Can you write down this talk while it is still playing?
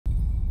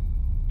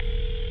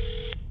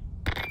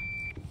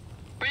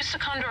to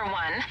Condor 1.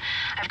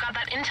 I've got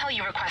that intel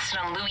you requested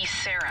on Louis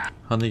Serra.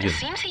 Hannigan. It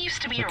seems he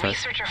used to be a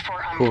researcher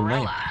for Cool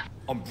name. Umbrella.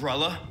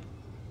 Umbrella?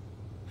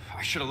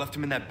 I should have left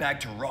him in that bag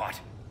to rot.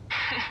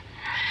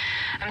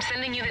 I'm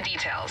sending you the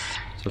details.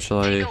 So shall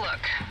I... Take a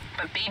look,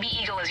 but Baby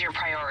Eagle is your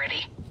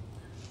priority.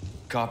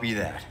 Copy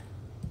that.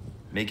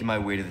 Making my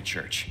way to the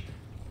church.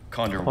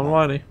 Condor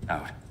Alrighty. 1,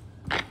 out.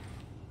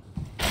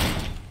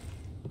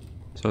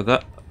 So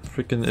that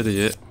freaking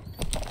idiot.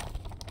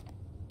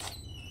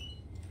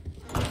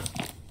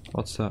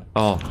 What's that?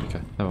 Oh,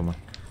 okay, never mind.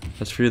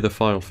 Let's view the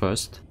file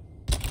first.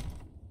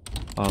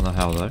 I don't know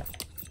how though.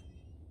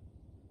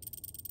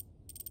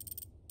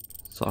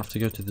 So I have to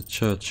go to the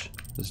church.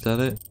 Is that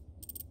it?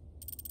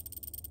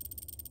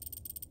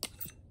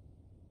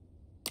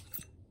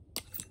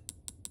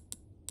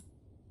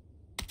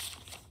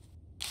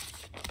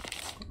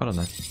 I don't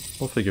know.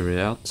 We'll figure it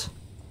out.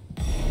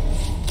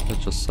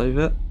 Let's just save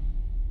it.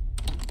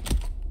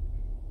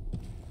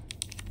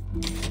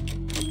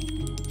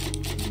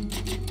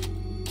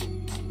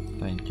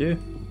 Thank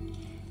you.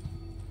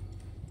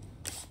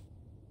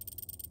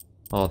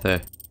 Oh,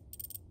 there.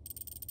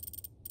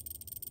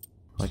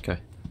 Okay.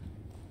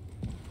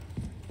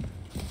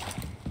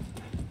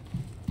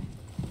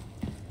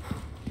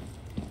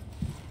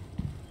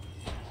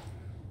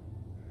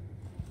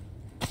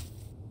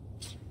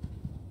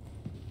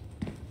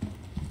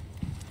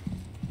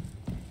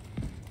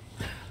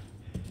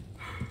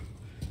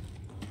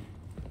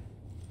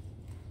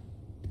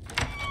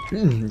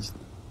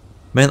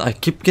 Man, I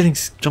keep getting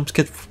jump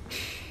scared.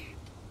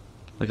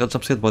 I got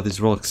jump scared by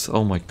these rocks.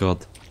 Oh my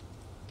god.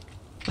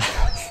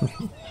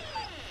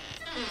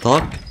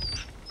 Dog?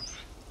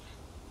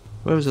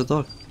 Where is the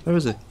dog? Where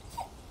is it?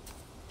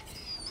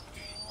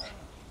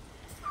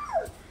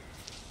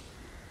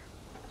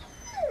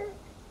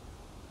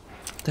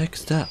 The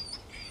heck's that?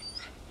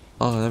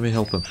 Oh, let me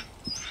help him.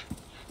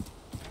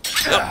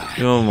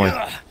 Oh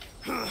my.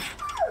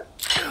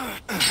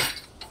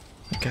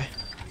 Okay,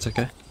 it's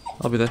okay.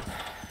 I'll be there.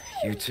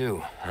 You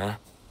too, huh?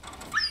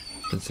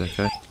 It's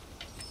okay.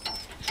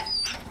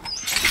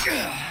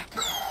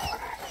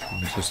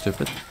 I'm so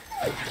stupid.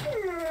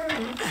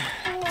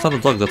 It's not a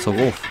dog, that's a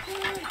wolf.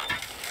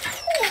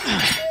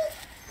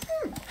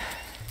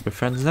 We're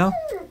friends now?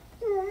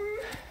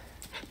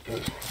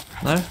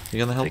 No? You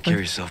gonna help me? Take care of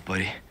yourself,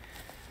 buddy.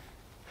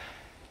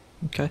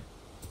 Okay.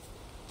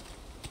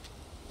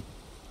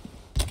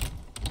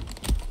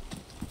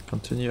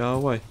 Continue our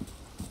way.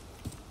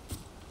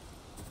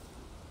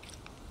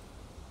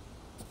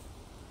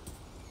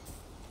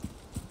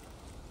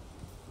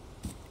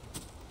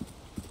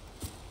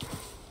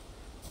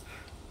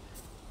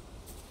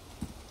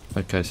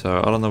 Okay, so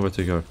I don't know where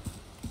to go.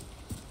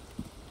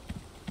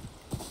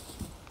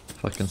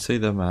 If I can see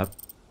the map.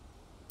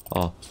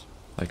 Oh,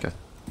 okay.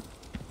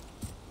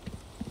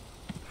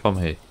 From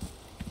here.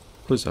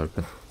 Please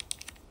open.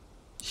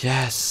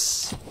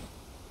 Yes!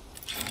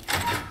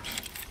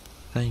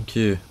 Thank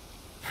you.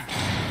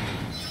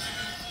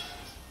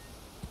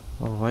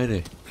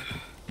 Alrighty.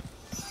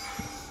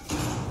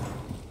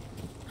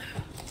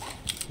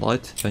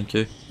 Light, thank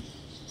you.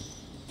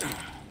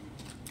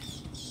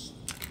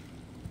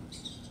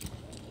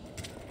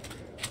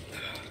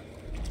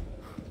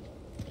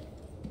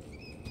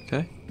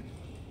 Okay.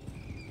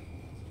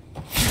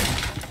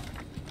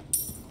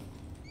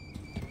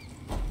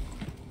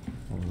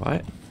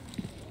 Alright.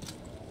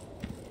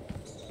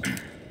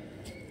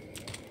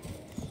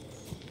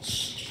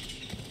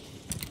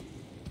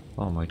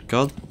 Oh my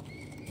god.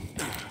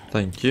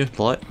 Thank you,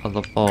 light. I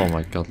love. Oh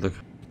my god, look.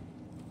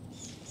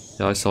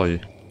 Yeah, I saw you.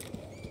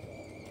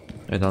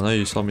 And I know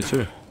you saw me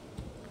too.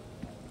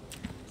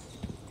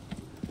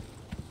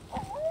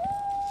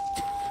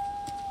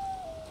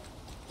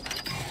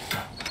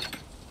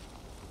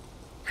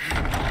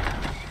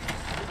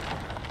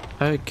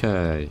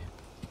 Okay.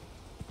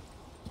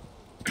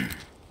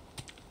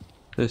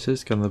 This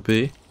is gonna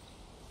be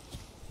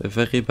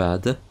very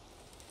bad.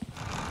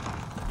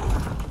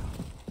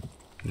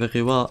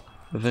 Very well,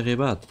 very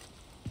bad.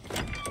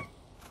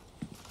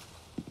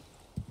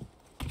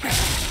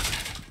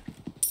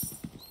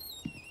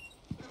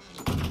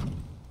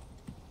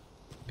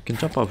 I can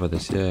jump over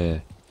this,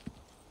 yeah.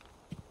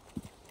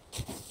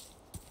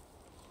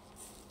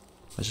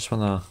 I just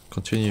wanna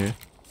continue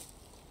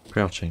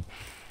crouching.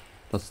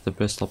 That's the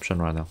best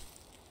option right now.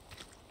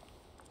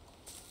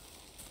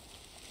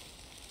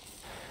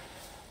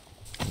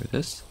 Maybe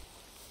this.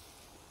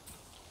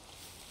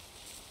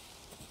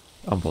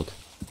 I'm bored.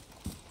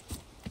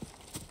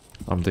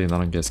 I'm doing. I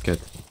don't get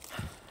scared.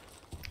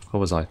 What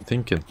was I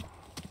thinking?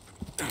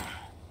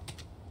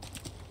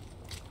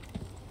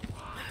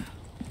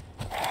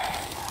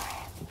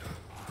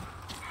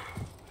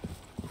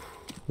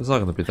 It's not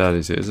gonna be that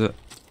easy, is it?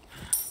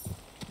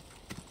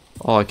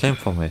 Oh, I came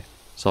from here.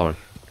 Sorry.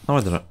 No,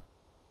 I didn't.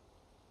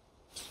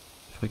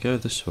 If I go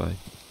this way...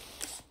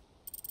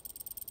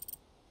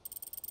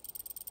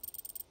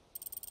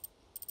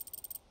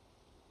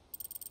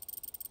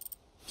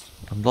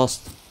 I'm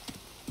lost.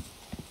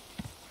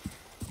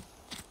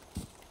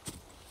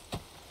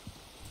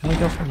 Can I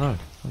go from? No.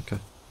 Okay.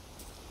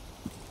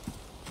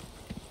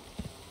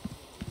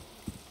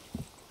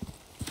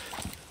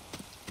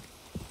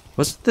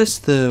 Wasn't this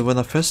the when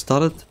I first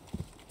started?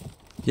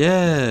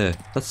 Yeah,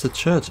 that's the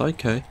church.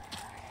 Okay,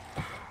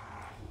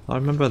 I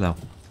remember now.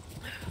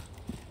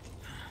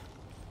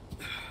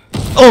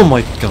 Oh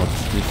my god,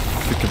 you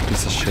freaking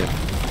piece of shit,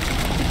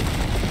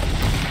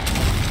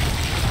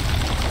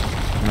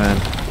 man.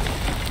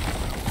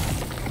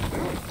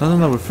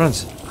 No, we're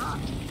friends.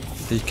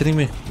 Are you kidding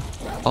me?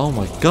 Oh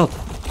my god.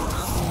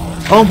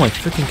 Oh my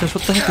freaking gosh,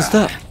 what the heck is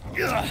that?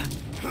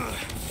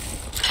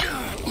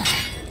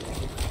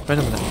 Wait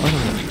a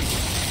minute.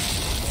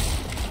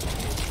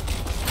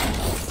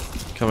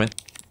 Come in.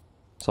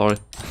 Sorry.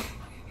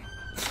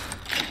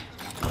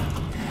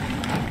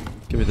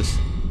 Give me this.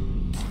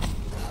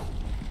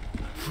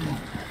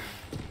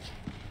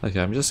 Okay,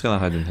 I'm just gonna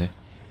hide in here.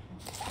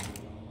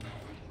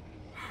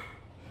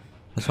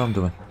 That's what I'm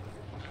doing.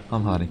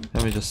 I'm hiding.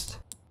 Let me just...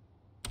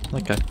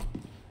 Okay.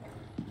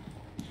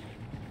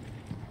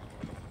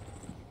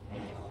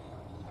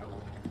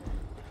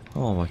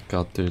 Oh my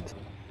god, dude.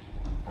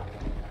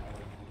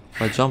 If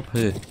I jump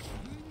here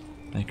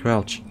and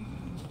crouch,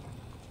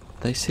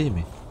 they see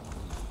me.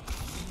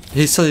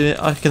 He's telling me,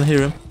 I can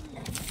hear him.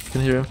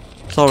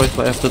 Sorry,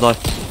 but I have to die.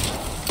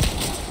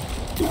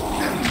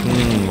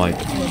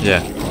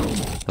 Yeah,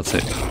 that's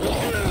it.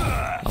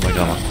 I'm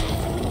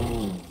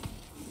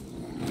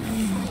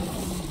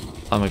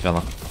a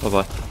gunner. Bye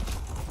bye.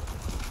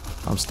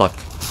 I'm stuck.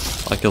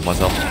 I killed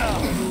myself.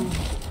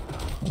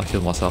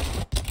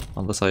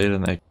 Unless I ate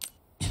an egg.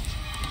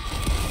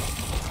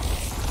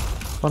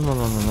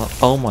 No.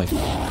 Oh my.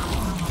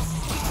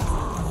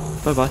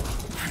 Bye bye.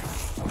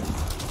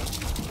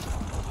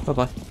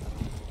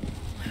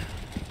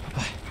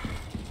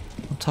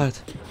 I'm tired.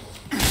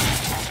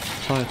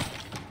 I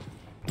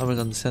don't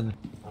understand.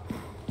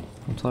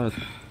 I'm tired.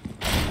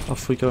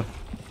 Off we go.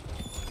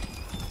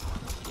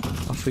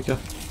 Off we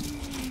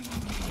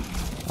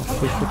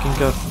freaking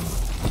go.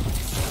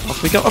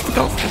 Off we go.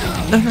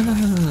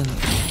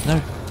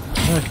 No.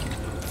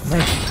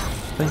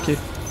 Thank you.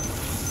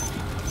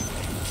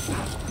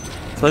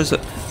 Close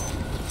it.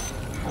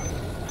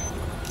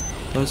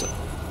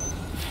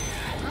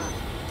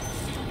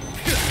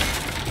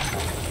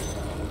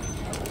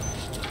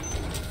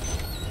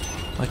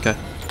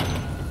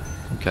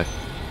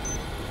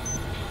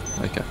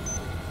 Okay.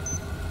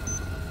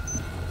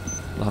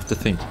 I'll have to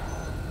think.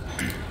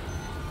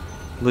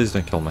 Please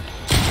don't kill me.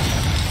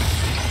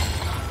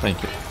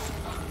 Thank you.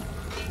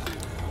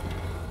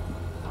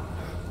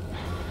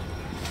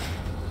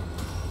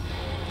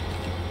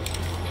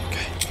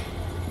 Okay.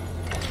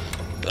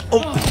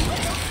 Oh!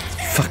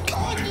 Fuck.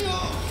 Oh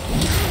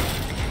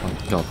my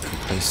god,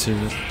 are you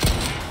serious?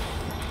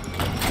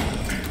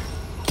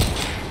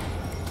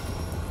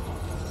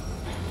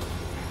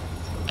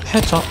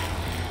 Headshot!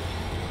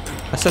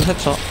 I said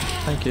headshot.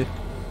 Thank you.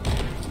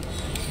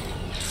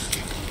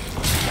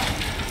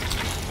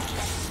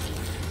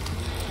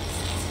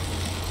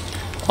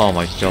 Oh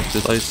my god,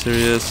 dude, are you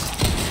serious?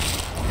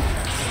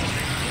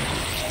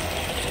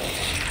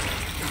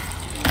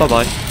 Bye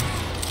bye.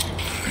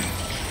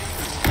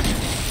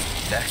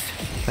 Next.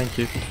 Thank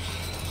you.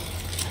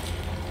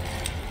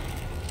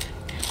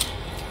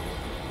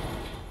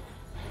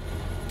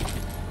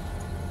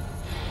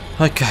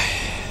 Okay.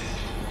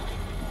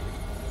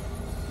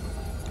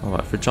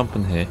 Alright, if we jump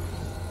in here.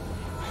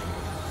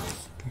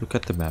 Look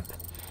at the map.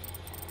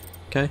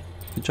 Okay,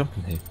 we jump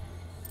in here.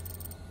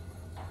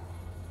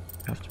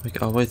 We have to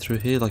make our way through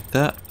here like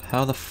that.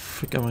 How the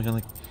frick am I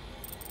gonna...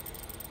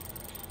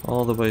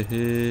 All the way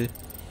here.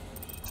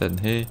 Then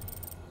here.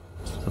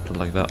 Something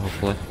like that,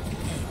 hopefully.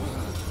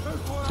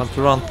 Time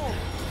to run.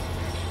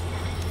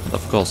 And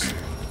of course.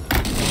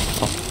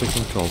 Of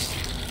freaking course.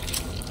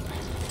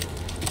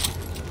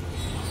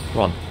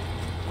 Run.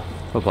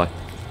 Bye bye.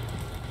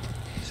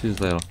 See you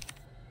later.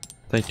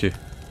 Thank you.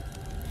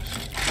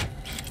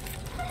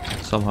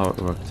 Somehow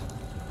it worked.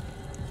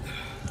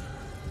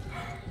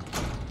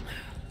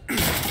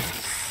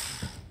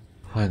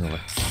 Finally.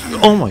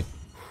 Oh my!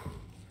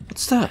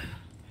 What's that?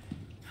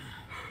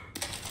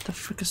 What the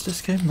frick is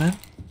this game, man?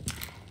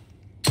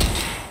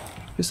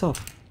 Piss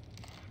off.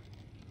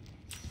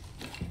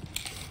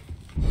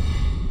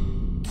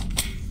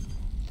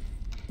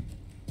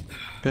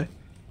 Okay.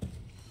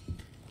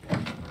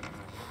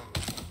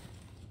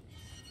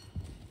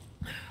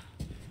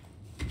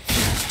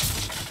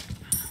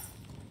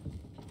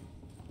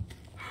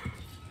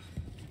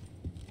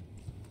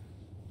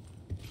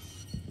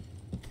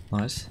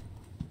 Nice.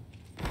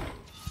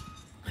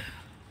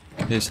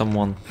 Here's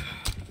someone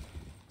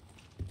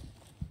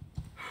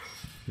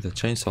with a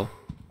chainsaw.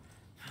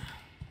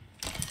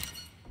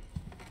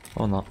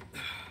 Or not.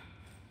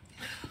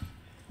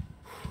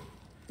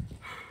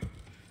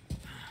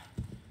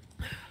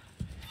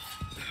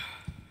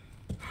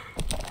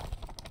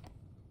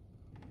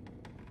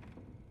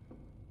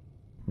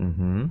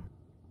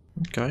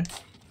 Okay.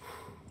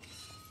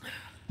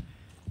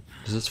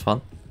 This is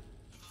fun.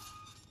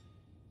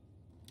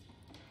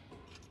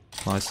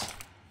 Nice.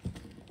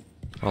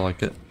 I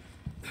like it.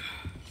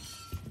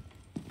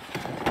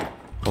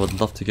 I would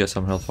love to get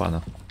some health right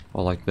now.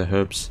 Or like the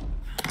herbs.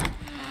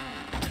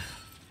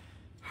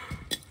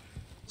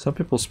 Some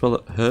people spell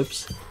it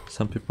herbs,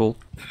 some people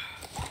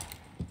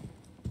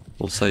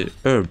will say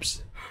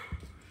herbs.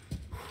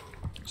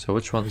 So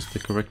which one is the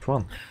correct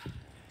one?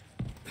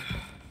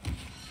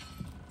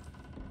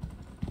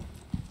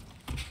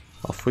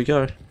 Off we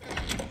go.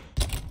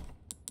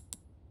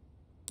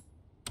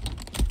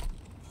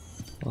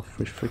 Off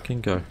we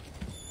freaking go.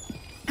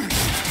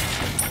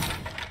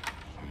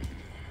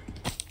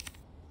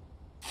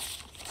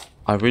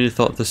 I really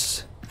thought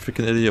this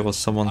freaking idiot was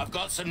someone I've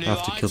got some new I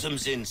have to kill.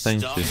 items in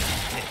Thank stock. you.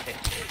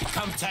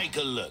 Come take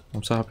a look.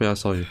 I'm so happy I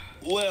saw you.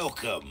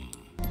 Welcome.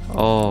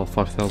 Oh,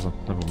 5,000.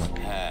 Never mind.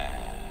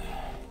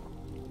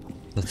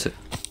 That's it.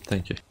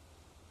 Thank you.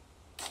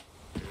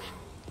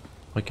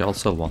 Okay, I'll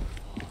sell one.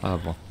 I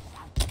have one.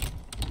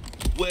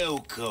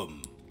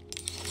 Welcome.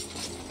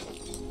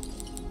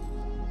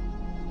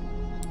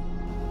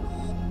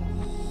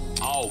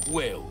 Oh,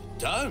 well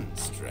done,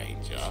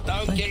 stranger.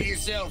 Don't get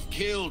yourself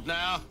killed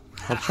now.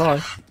 I'll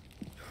try.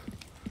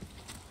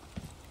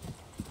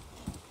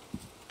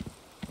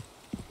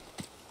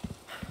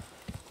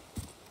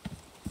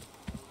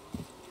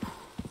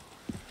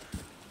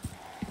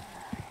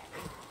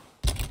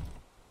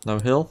 No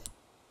hill.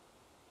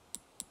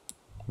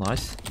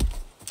 Nice.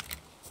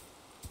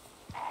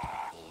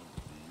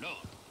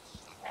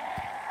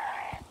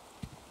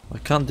 I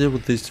can't deal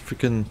with these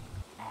freaking.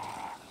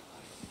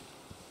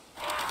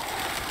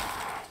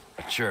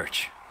 A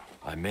church.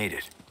 I made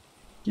it.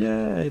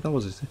 Yay, that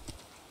was easy.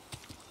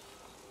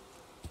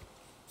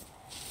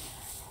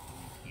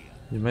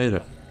 You made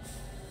it.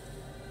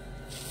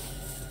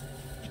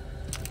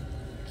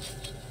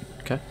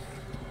 Okay.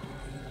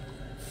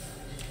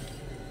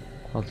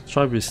 I'll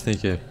try to be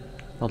sneaky.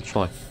 I'll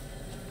try.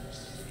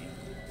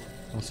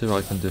 I'll see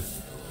what I can do.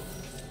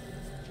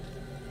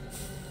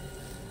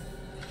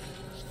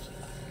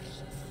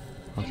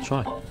 I'll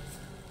try.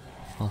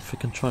 I'll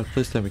freaking try.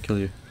 Please let me kill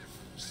you.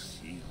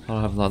 I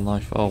don't have that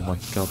knife. Oh my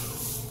god.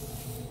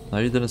 No,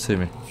 you didn't see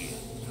me.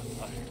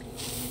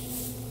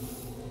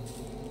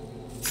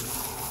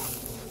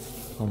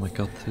 Oh my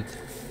god, dude.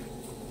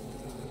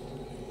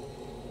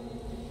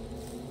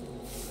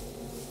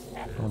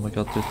 Oh my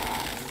god, dude.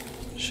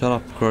 Shut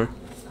up, crow.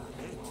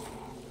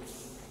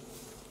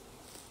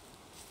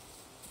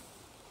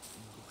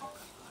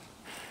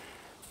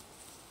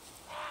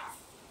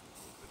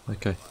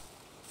 Okay.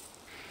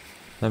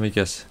 Let me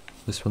guess.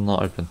 This will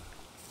not open.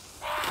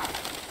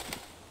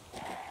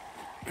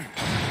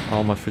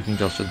 Oh my freaking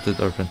gosh, it did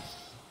open.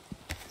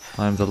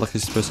 I am the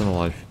luckiest person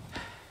alive.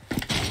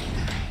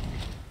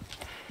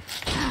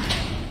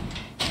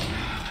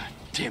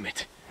 Damn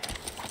it.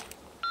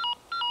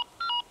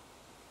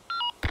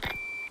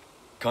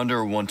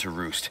 Condor 1 to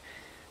Roost.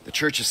 The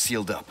church is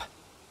sealed up.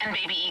 And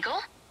Baby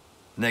Eagle?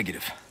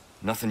 Negative.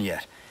 Nothing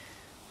yet.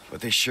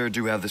 But they sure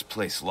do have this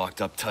place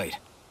locked up tight.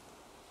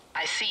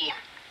 I see.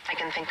 I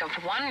can think of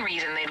one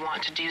reason they'd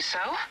want to do so.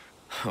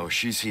 Oh,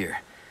 she's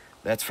here.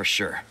 That's for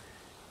sure.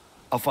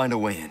 I'll find a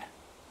way in.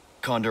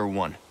 Condor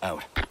 1,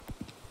 out.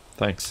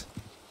 Thanks.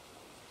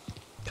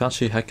 Can't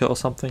she hack it or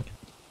something?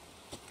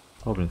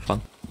 That would've been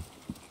fun.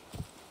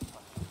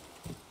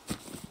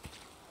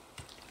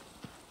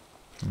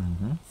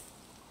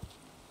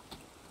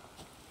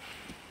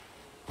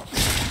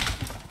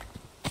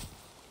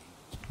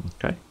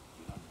 Okay.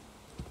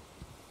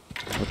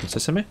 Open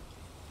sesame.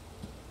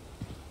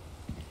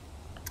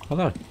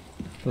 Hello.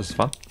 This is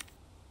fun.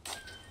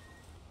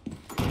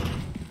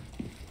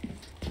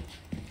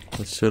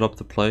 Let's set up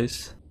the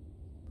place.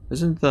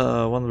 Isn't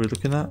the one we're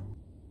looking at?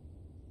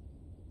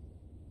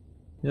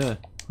 Yeah,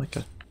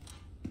 okay.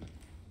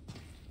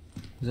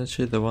 Isn't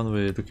she the one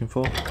we're looking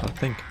for? I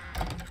think.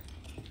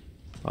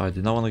 I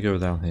do not want to go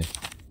down here.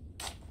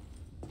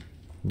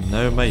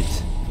 No,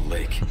 mate.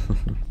 Lake.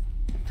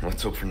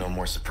 Let's hope for no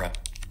more surprise.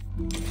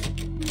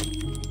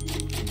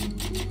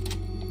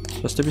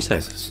 Just to be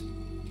safe.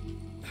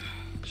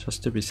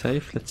 Just to be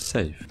safe, let's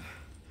save.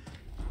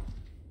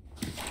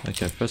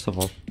 Okay, first of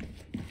all,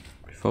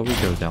 before we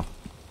go down,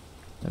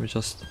 let me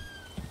just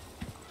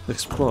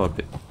explore a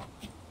bit.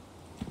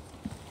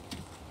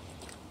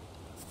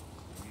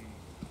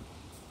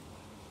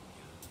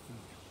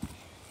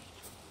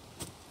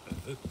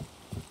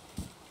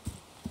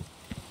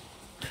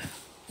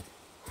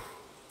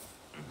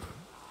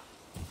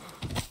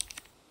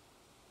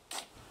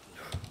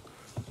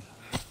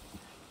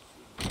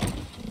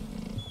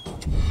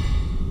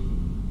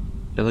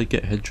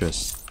 Elegant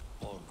headdress.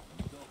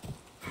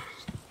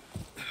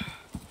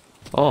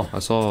 Oh, I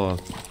saw.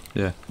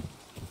 Yeah.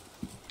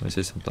 Let me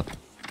say something.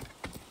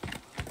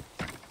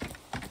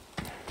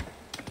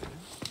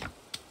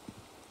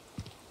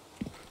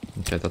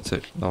 Okay, that's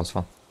it. That was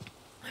fun.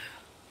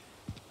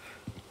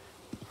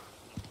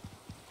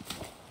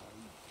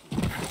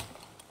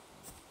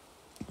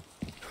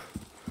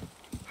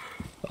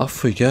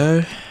 Off we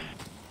go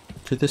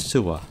to the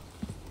sewer.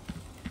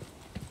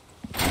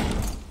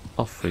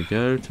 Off we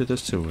go to the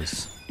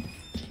sewers.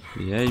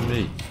 Yay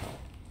me.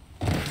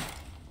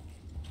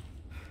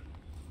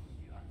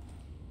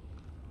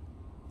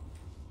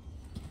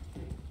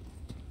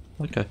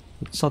 Okay,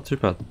 it's not too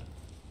bad.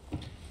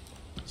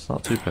 It's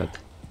not too bad.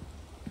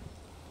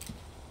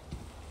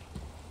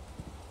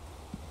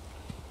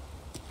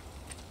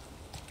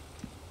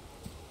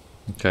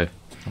 Okay,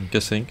 I'm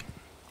guessing.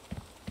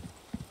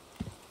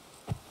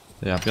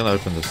 Yeah, I'm gonna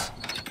open this.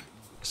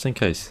 Just in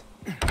case.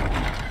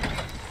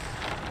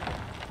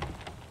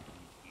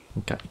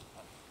 Okay.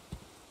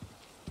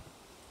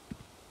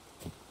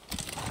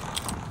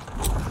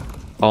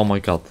 Oh my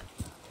god.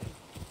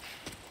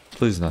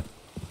 Please no.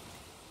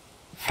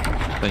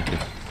 Thank you.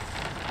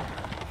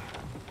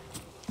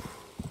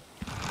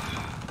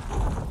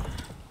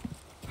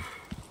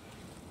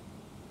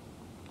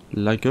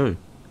 Lego.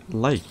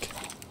 Lake.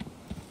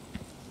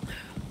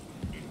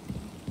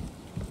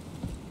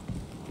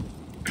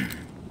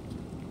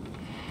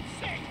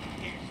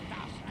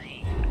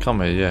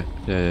 Come here,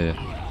 yeah.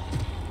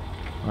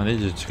 I need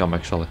you to come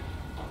actually.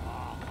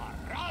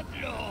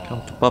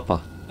 Come to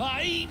Papa.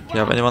 You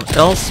have anyone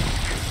else?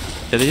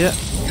 Idiot.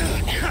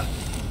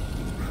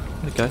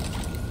 Okay.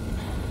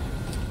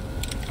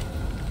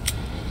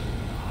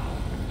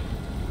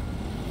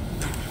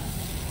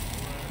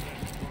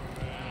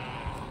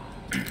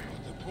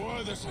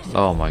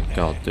 Oh my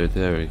god, dude,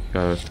 there we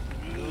go.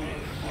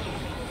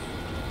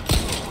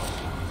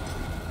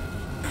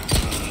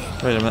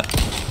 Wait a minute.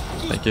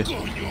 Thank you.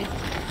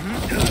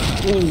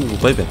 Ooh,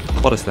 baby,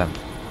 what is that?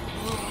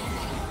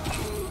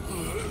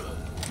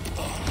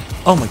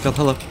 Oh my god,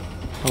 hello.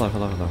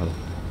 Hello.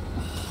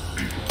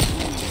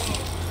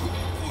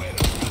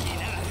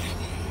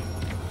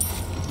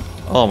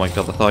 Oh my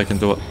god, I thought I can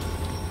do it.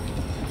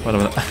 Wait a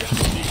minute.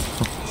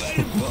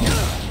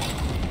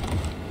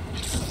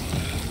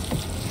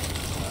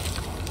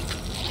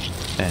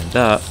 And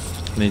that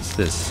needs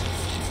this.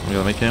 I'm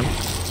gonna make him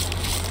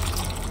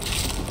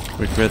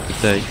regret the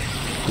day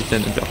he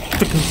turned into a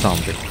freaking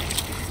zombie.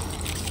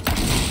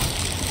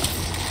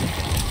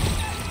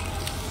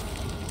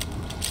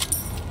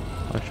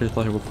 I actually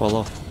thought he would fall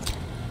off.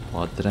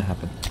 Well, it didn't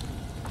happen.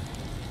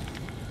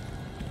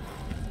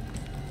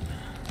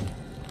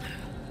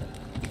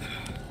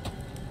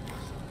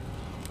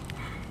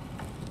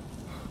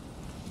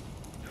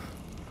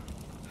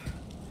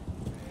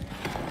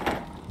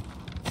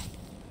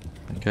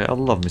 Okay, I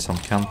love me some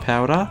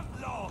gunpowder.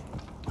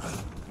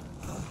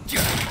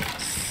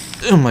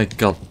 Oh my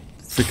god,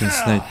 freaking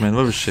snake man,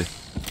 where is she?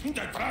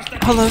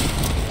 Hello,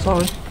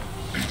 sorry.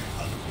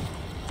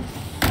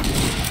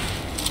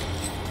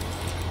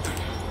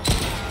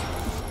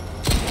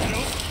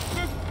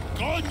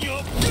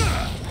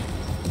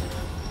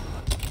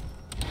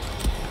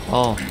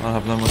 Oh, I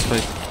have no more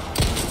space.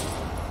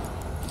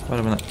 Wait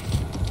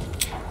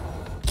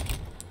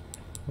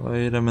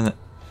a minute.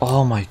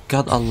 Oh my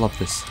god, I love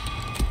this.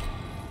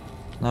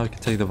 Now we can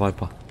take the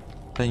Viper.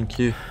 Thank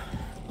you.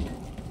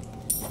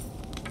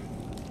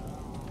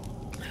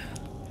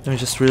 Let me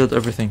just reload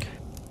everything.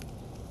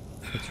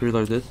 Let's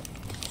reload it.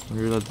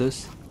 Reload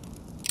this.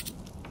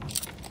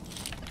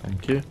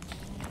 Thank you.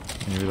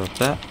 And reload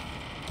that.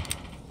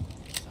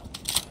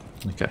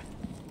 Okay.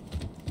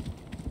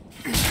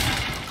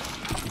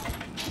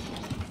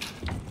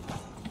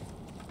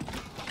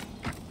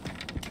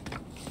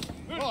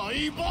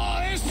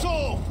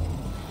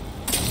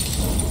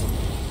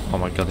 Oh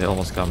my god, he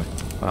almost got me.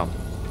 Wow.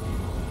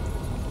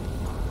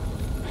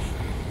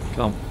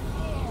 Come.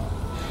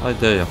 I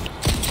dare you.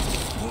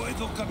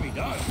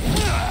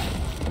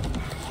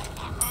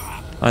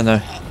 I know.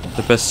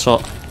 The best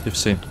shot you've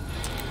seen.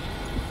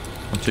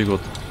 I'm too good.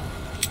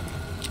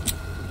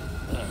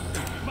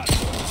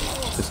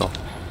 Piss off.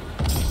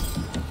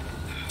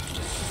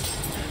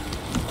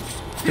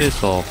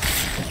 Piss off.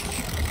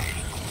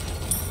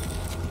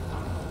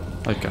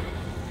 Okay.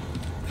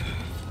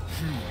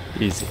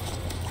 Easy.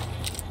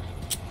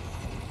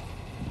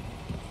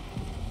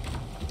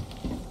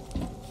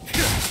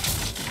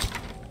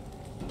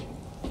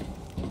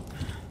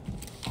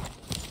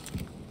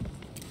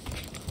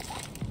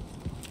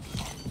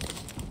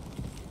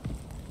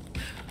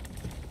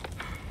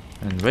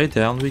 And way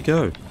down we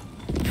go.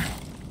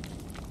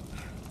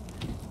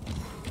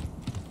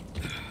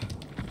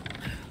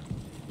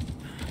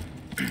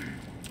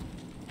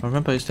 I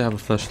remember I used to have a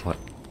flashlight,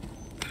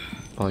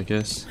 but I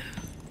guess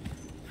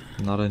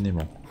not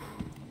anymore.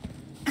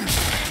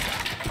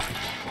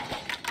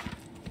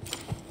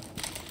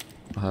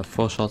 I have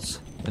 4 shots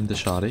in the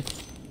shotty.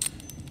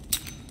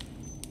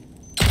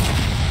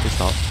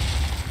 Peace out.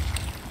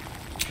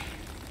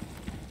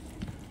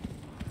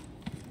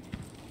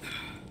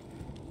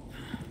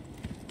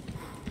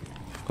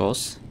 Of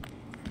course.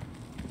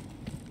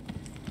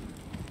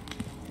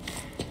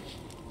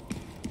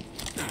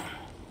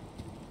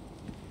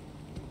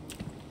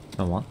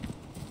 Come on.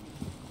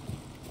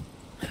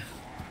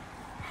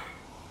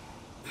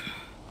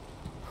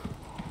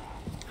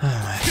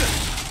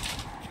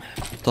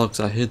 Dogs,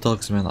 I hate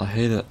dogs, man. I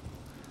hate it.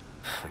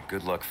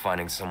 Good luck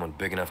finding someone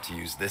big enough to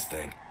use this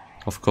thing.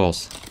 Of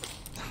course.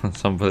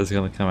 Somebody's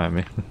gonna come at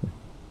me.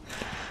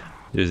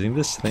 Using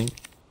this thing.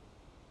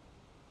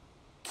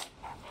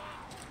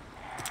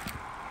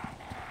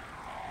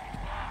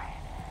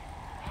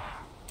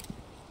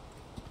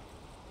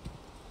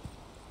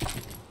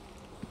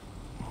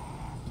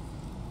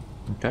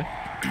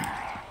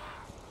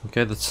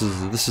 Okay, this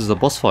is the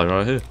boss fight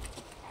right here.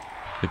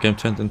 The game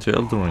turned into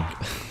Elden Ring.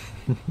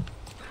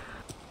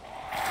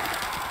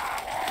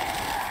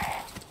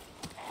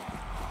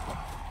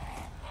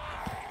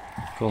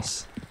 Of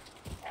course.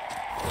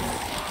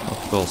 Of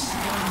course.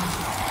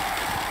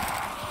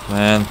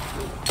 Man.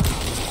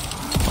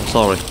 I'm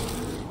sorry.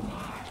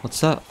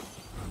 What's that?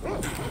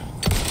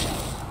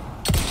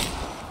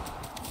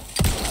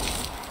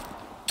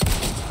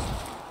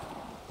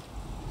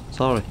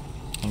 Sorry.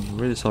 I'm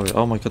really sorry.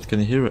 Oh my god, can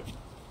you hear it?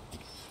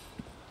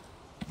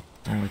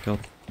 Oh my god.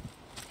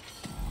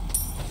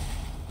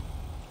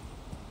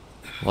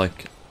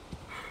 Like,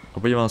 I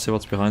really want to see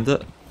what's behind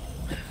it.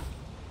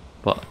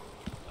 But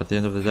at the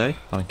end of the day,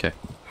 I don't care.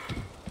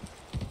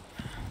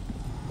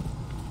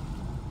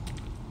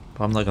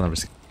 But I'm not gonna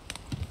risk it.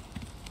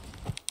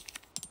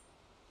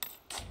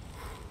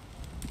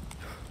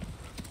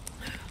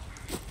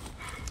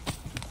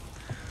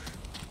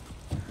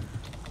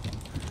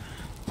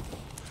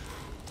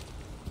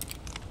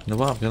 You know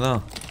what, I'm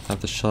gonna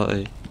have the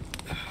shotty.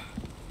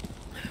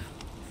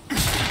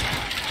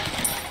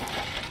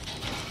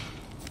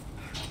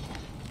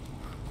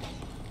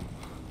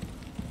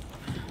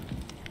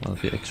 I'll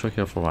be extra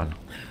careful right now.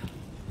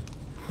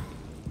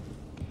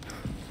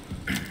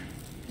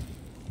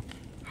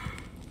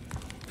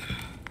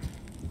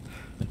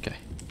 Okay,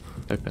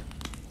 open.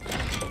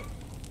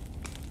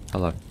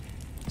 Hello.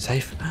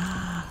 Safe?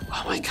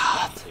 Oh my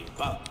god!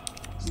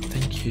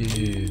 Thank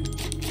you.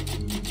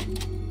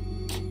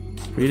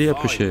 Really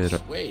appreciate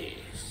it.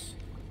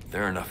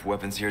 There are enough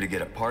weapons here to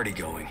get a party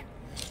going.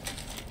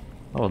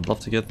 I would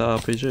love to get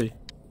that RPG.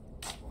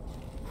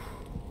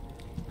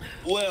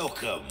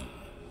 Welcome.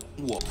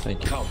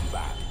 Thank you. Come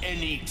back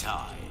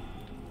anytime.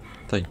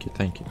 Thank you,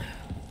 thank you.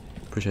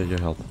 Appreciate your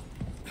help.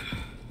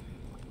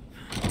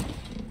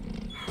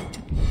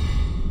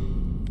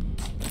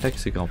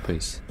 Hexagon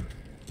piece.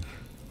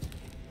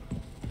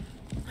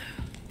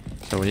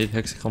 So we need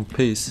hexagon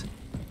piece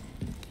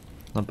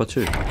number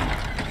 2.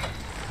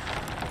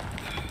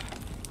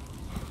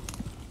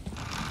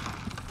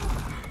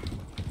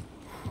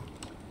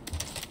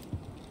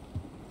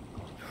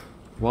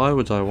 Why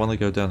would I want to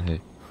go down here?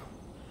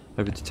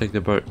 Maybe to take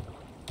the boat.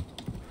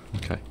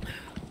 Okay.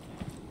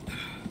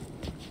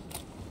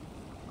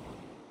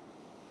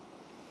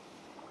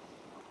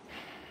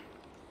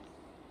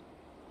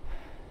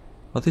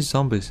 Are these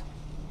zombies?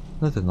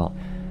 No, they're not.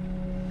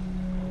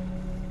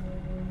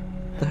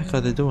 What the heck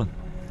are they doing?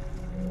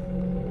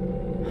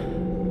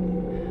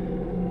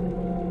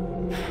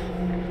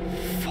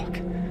 Fuck.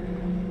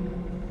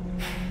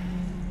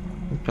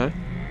 Okay.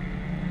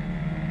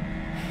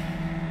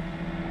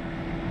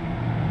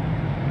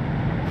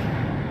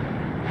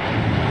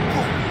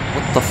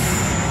 What the f...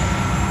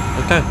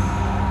 Okay.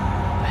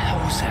 What the hell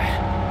was that?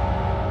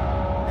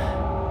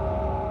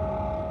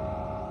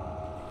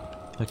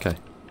 Okay.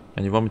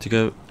 And you want me to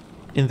go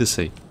in the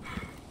sea?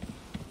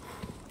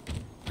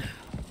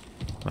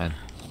 Man.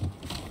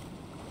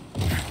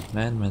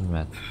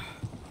 Man.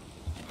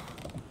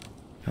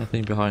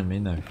 Nothing behind me,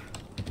 no.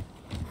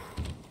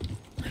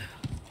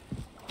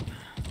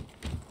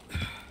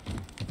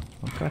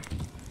 Okay.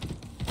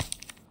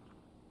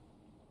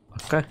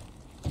 Okay.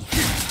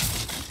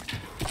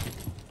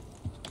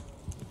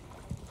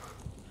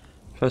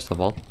 First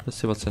of all, let's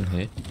see what's in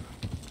here.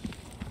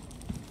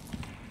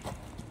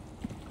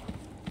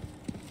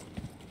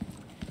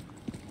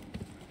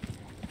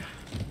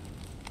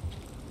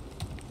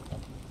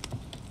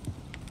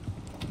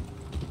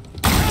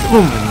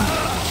 Boom! Are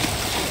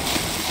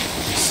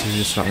you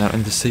serious right now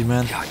in the sea,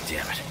 man? God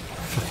damn it.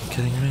 Fucking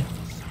kidding me?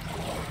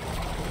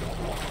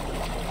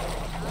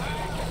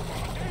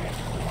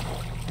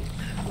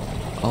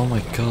 Oh my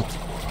god.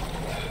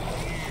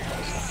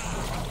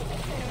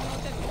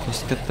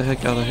 Let's get the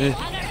heck out of here.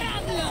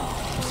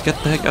 Let's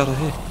get the heck out of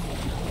here.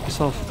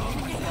 Piss off.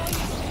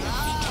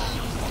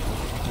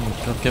 Oh my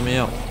god, get me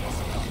out.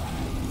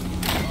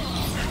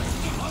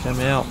 Get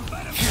me out.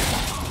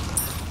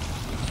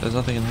 There's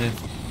nothing in here.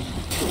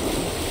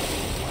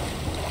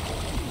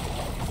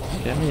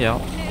 Get me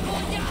out.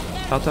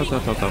 Out. Out.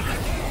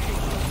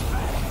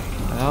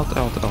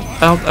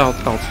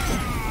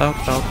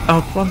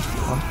 Run.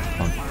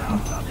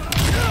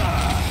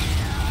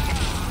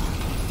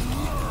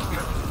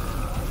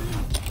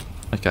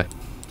 Okay.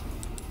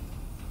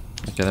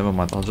 Okay, never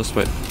mind. I'll just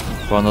wait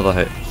for another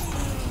hit.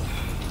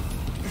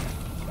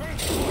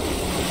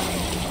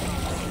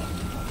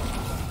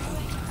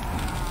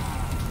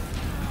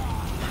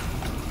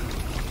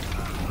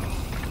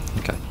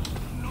 Okay.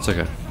 It's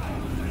okay.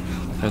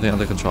 Everything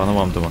under control. I know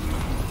what I'm doing.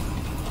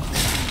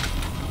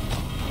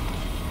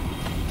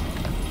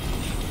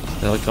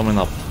 They're coming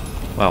up.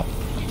 Wow.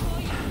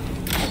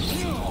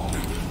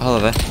 Hello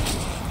there.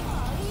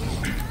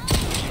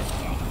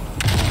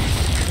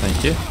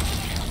 Thank you.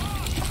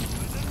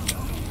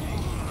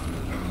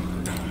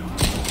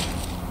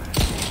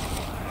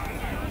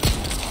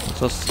 Let's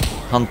just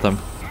hunt them.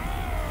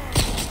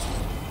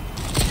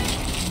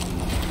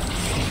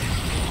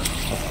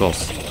 Of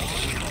course.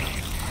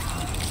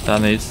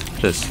 That needs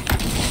this.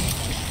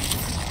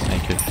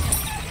 Thank you.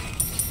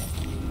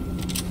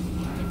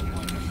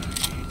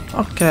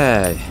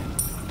 Okay.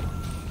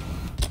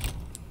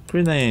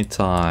 Grenade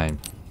time.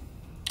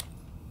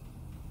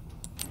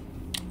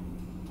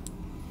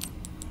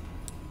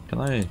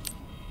 Can I?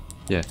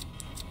 Yeah.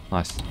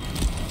 Nice.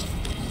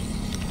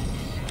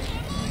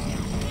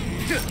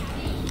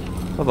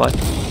 Bye bye.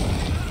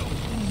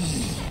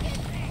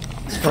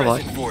 Bye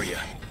bye. For you.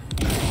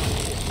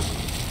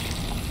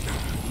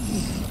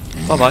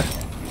 Bye bye.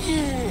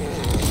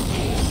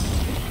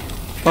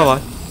 Bye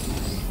bye.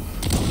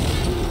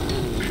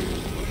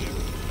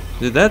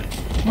 You dead?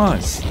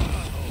 Nice.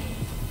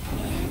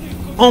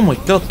 Oh my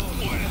god.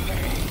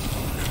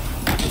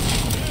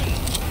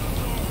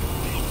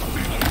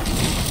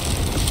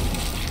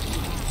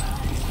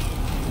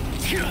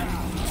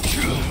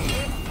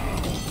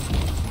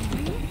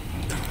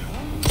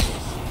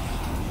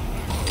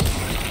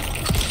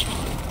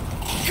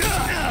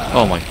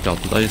 Oh my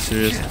god, are you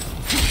serious?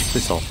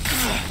 Piss off.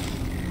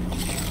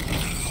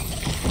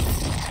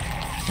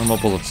 No more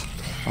bullets.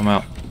 I'm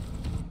out.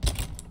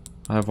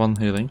 I have one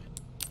healing.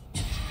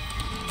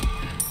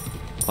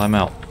 I'm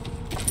out.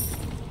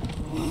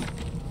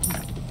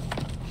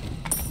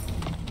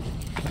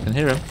 I can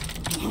hear him.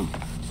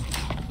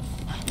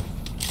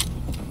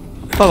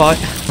 Bye bye.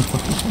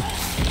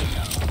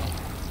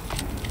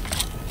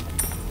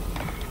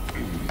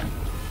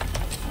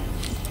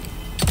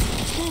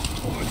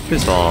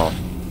 Piss off.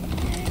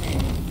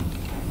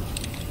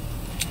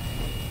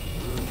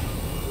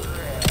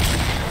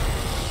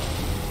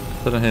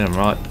 Didn't hit him,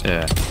 right?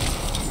 Yeah.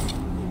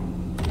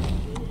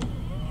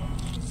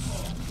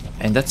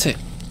 And that's it.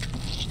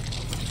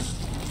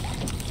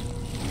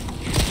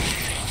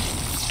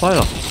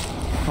 Spider.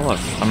 Hello.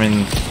 I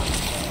mean...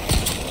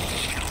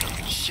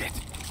 Shit.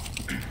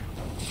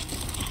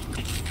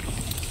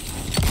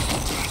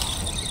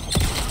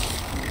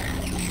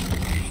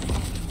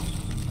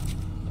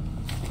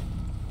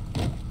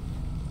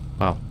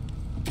 Wow.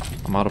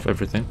 I'm out of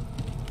everything.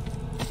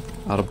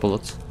 Out of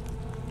bullets.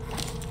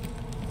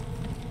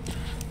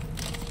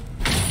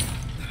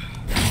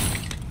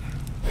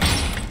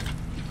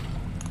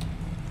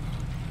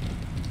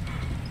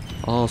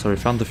 Oh, so we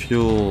found the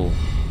fuel.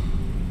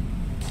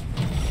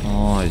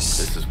 Nice.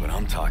 This is what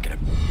I'm talking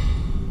about.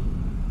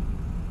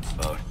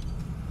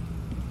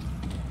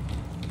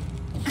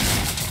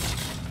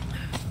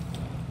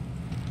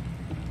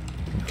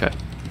 Okay.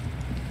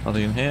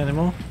 Nothing in here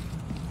anymore?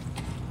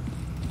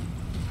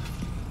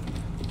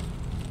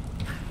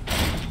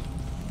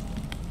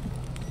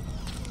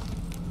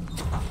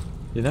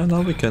 You know,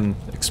 now we can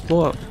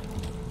explore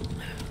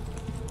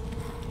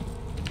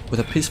with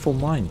a peaceful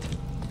mind.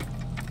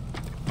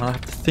 I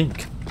have to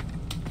think.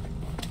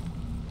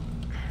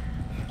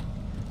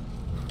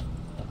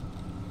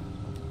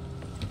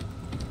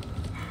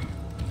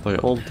 They're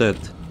all dead.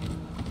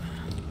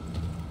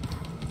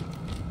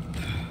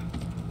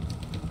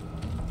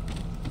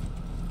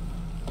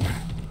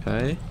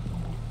 Okay.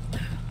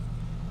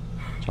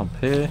 Jump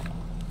here.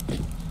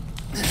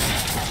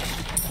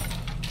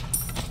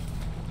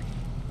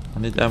 I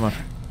need ammo.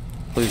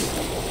 Please.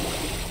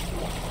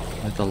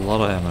 I need a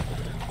lot of ammo.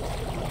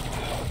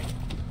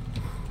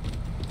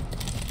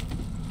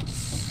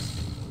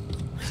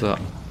 So.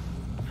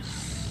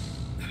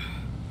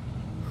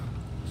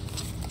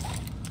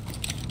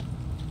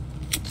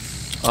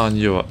 I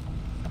knew it.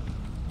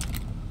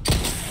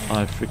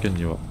 I freaking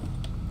knew it.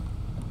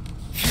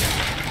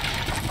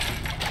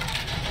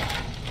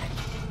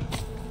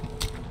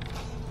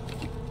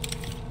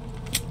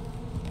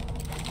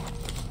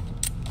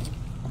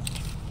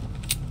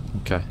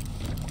 Okay.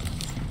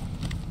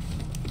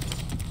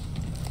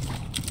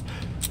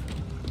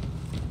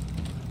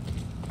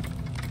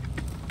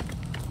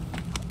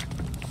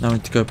 Now we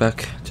need to go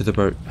back to the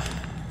boat.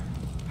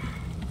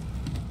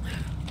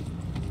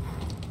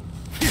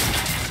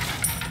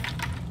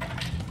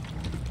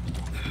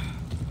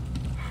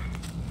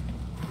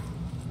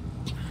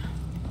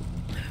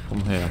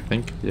 From here, I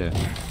think. Yeah.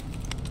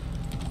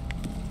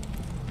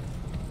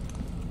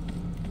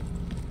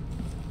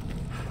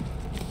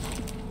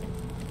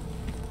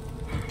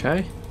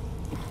 Okay.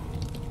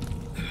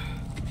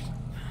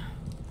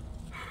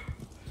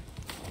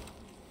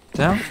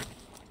 Down.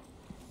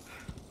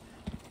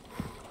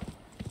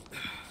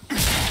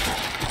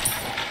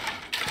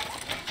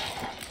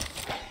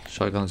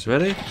 Shotgun's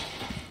ready.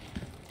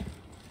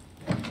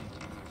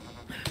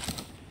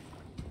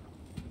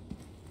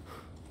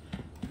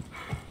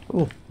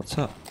 Oh, what's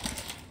that?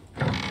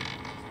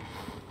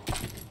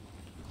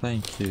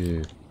 Thank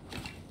you.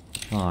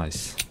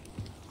 Nice.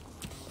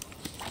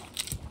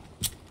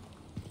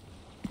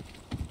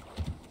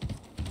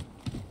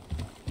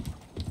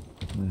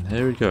 And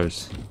here he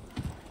goes.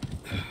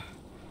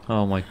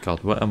 Oh my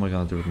god, what am I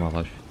gonna do with my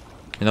life?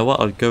 You know what,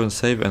 I'll go and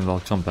save and I'll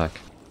come back.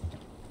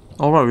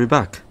 Alright, we're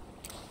back.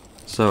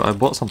 So I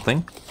bought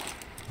something.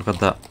 Look at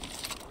that.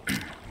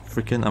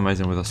 Freaking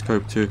amazing with a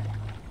scope too.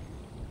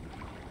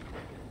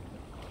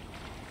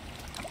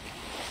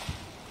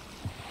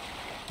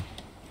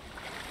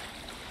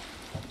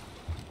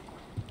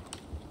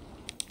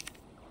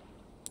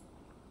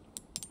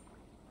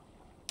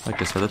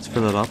 Okay, so let's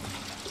fill it up.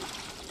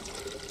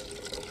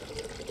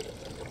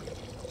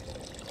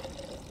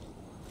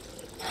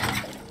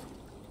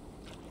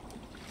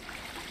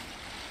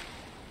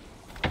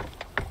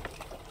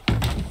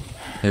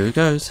 Here it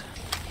goes.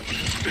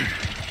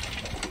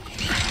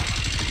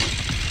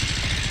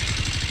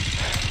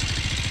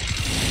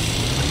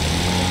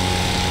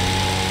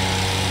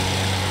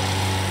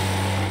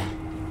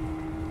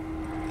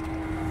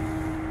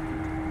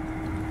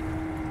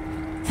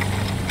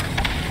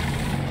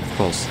 Of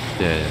course,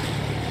 yeah.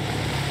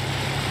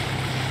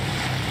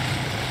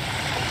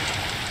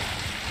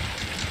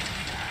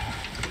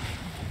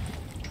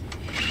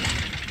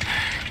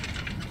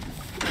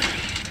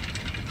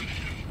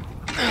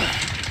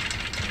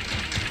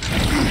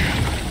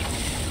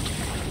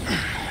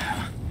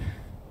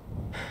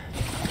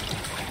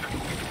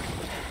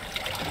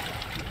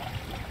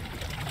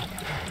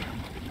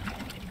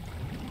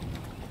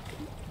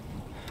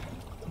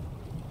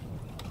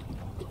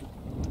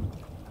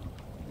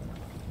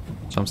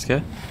 Jump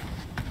scare?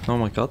 Oh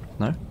my god,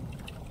 no.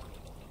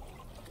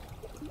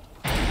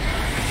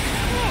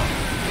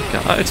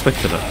 Yeah, I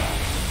expected it.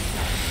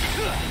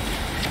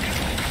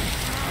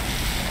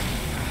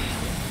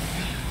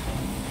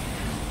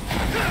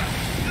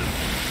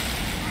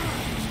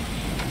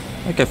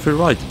 Okay, free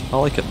ride. I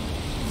like it.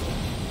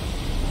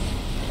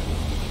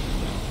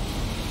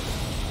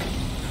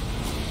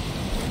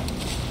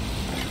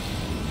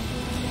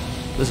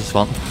 This is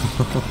fun.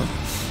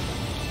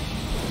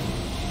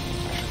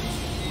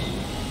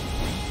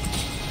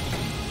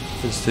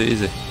 This is too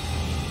easy.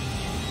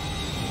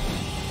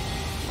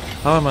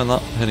 How am I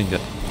not hitting it?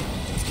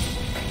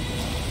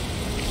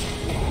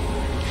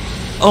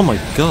 Oh my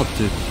god,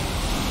 dude.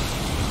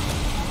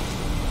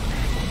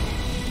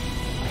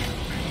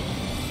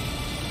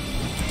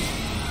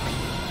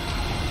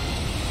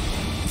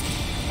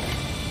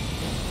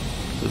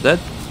 Is it dead?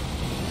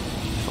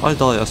 If I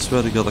die, I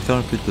swear to god, I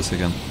can't repeat this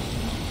again.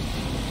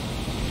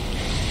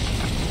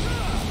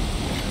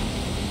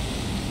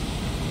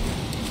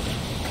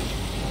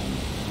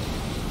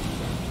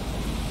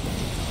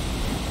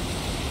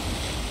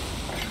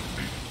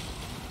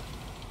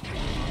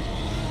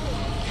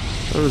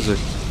 Where is it?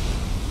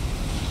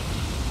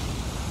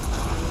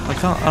 I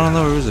don't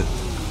know, where is it?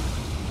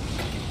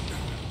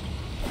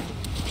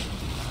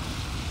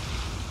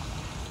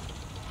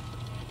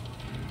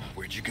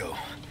 Where'd you go?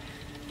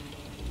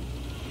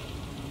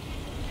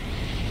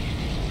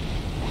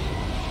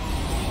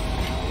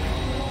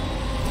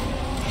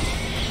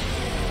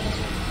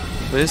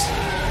 Please?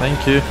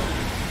 Thank you.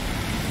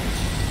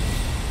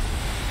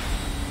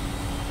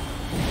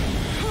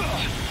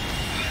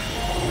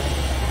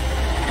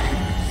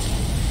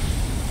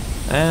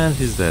 And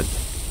he's dead.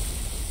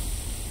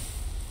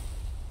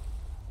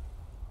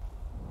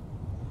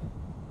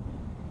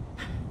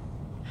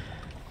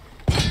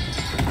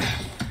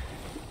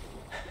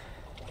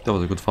 That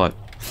was a good fight.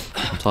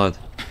 I'm tired.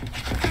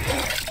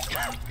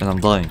 And I'm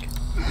dying.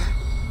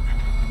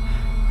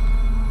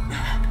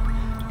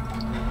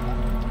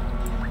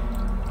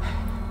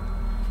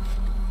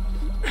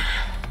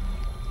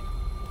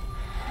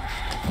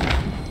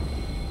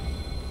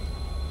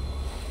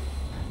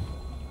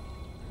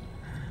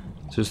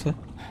 Seriously?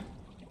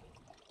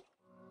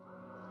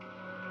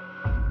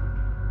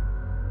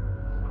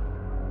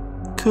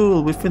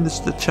 Cool, we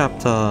finished the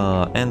chapter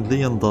and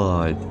Leon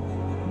died.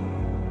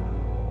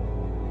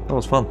 That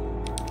was fun.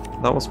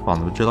 That was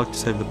fun. Would you like to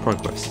save the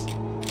progress?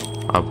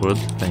 I would,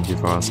 thank you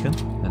for asking,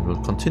 and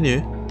we'll continue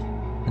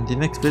in the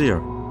next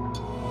video.